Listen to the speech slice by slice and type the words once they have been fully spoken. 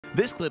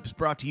This clip is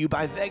brought to you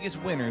by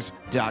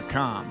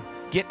VegasWinners.com.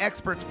 Get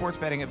expert sports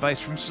betting advice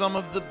from some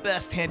of the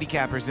best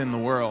handicappers in the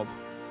world.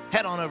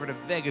 Head on over to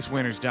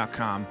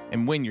VegasWinners.com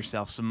and win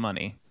yourself some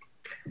money.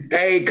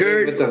 Hey,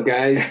 Kurt. What's up,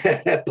 guys?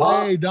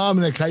 Paul. Hey,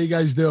 Dominic. How you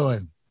guys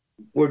doing?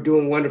 We're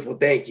doing wonderful.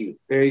 Thank you.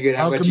 Very good.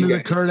 How Welcome about you to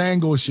guys? the Kurt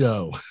Angle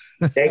Show.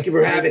 Thank you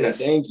for having us.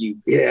 Thank you.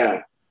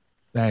 Yeah.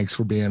 Thanks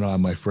for being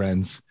on, my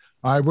friends.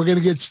 All right, we're going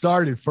to get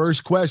started.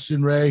 First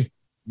question, Ray.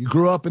 You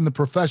grew up in the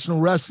professional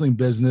wrestling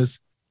business.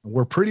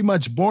 We're pretty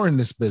much born in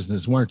this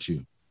business, weren't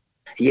you?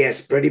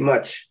 Yes, pretty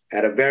much.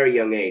 At a very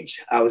young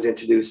age, I was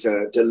introduced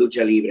to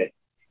Lucha Libre.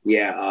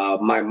 Yeah,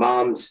 my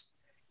mom's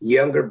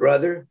younger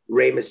brother,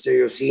 Rey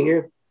Mysterio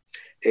Sr.,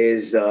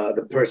 is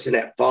the person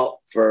at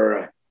fault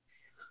for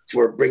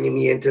bringing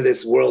me into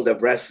this world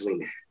of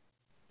wrestling.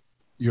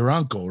 Your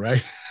uncle,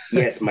 right?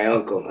 Yes, my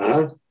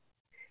uncle.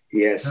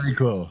 Yes. Very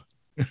cool.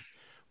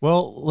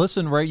 Well,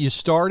 listen, Ray, you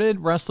started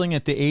wrestling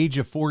at the age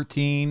of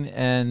 14,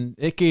 and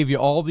it gave you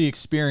all the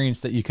experience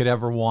that you could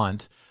ever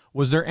want.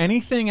 Was there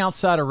anything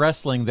outside of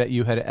wrestling that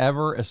you had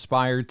ever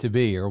aspired to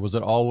be, or was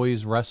it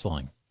always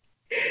wrestling?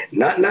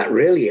 Not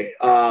really. It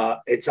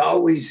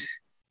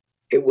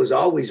was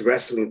always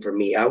wrestling for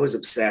me. I was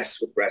obsessed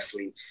with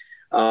wrestling.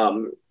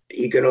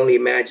 You can only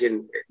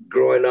imagine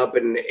growing up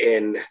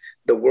in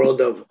the world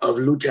of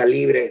Lucha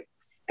Libre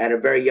at a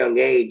very young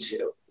age.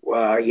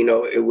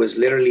 It was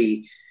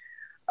literally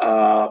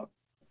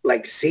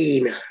like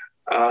seeing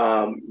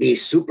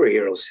these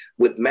superheroes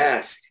with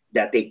masks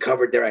that they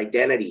covered their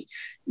identity.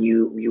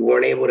 You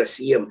weren't able to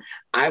see them.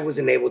 I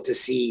wasn't able to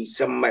see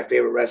some of my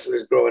favorite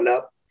wrestlers growing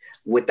up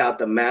without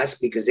the mask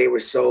because they were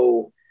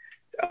so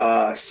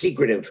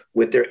secretive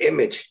with their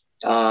image,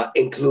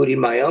 including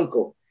my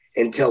uncle,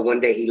 until one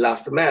day he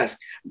lost the mask.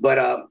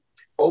 But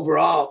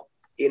overall,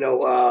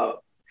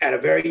 at a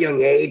very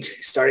young age,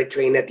 started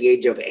training at the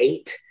age of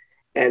 8,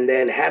 and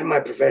then had my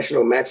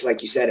professional match,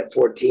 like you said, at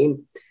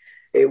 14.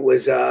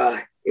 This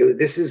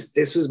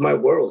was my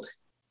world.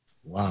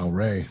 Wow,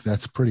 Ray,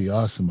 that's pretty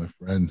awesome, my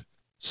friend.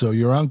 So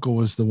your uncle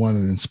was the one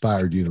that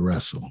inspired you to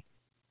wrestle.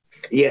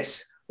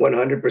 Yes,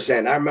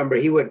 100%. I remember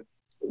he would,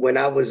 when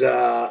I was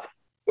a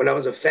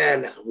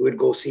fan, we would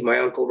go see my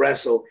uncle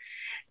wrestle.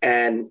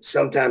 And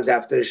sometimes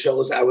after the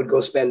shows, I would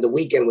go spend the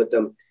weekend with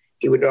him.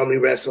 He would normally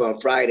wrestle on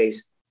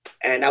Fridays,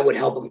 and I would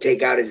help him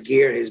take out his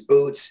gear, his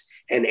boots,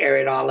 and air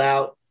it all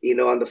out,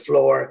 on the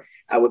floor.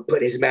 I would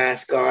put his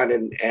mask on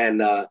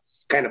and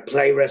kind of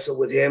play wrestle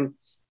with him,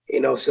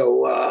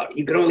 so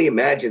you can only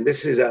imagine.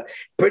 This is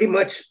pretty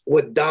much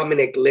what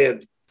Dominic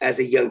lived as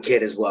a young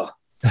kid as well.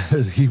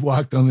 He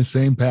walked on the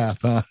same path,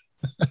 huh?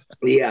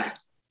 Yeah.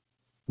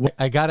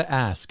 I got to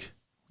ask,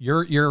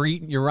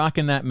 you're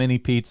rocking that mini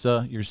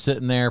pizza. You're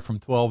sitting there from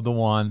 12 to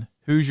 1.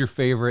 Who's your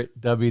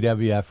favorite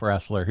WWF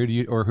wrestler?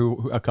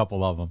 Who a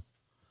couple of them?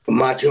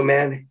 Macho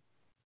Man,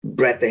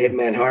 Bret the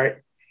Hitman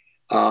Hart,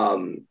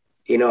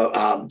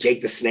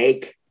 Jake the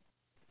Snake.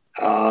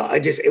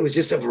 It was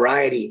just a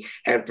variety.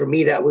 And for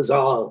me, that was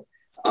all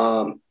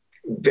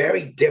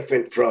very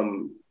different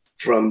from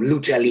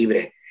Lucha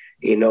Libre.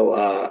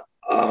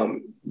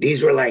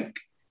 These were like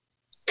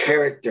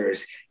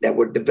characters that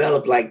were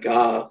developed like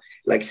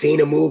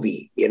seeing a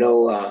movie.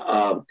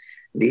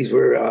 These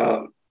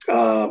were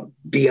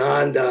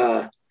beyond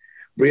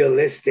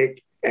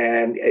realistic,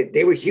 and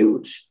they were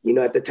huge.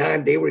 At the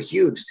time, they were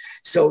huge.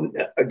 So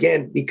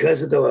again,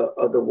 because of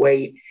the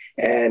weight,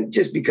 and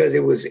just because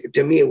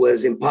to me it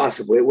was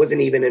impossible. It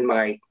wasn't even in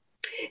my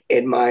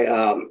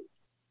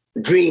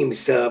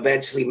dreams to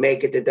eventually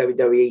make it to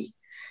WWE.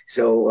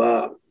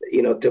 So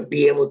to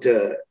be able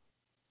to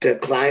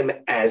climb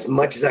as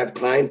much as I've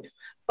climbed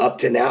up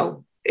to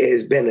now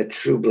has been a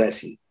true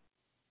blessing.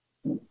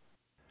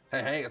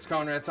 Hey, it's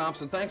Conrad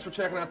Thompson. Thanks for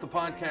checking out the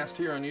podcast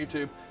here on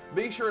YouTube.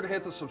 Be sure to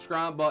hit the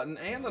subscribe button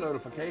and the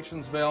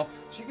notifications bell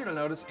so you get a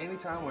notice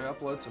anytime we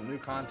upload some new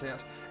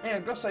content.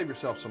 And go save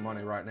yourself some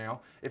money right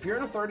now. If you're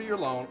in a 30-year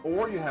loan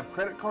or you have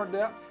credit card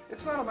debt,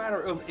 it's not a matter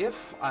of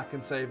if I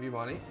can save you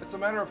money. It's a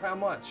matter of how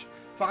much.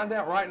 Find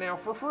out right now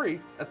for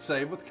free at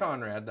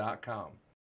SaveWithConrad.com.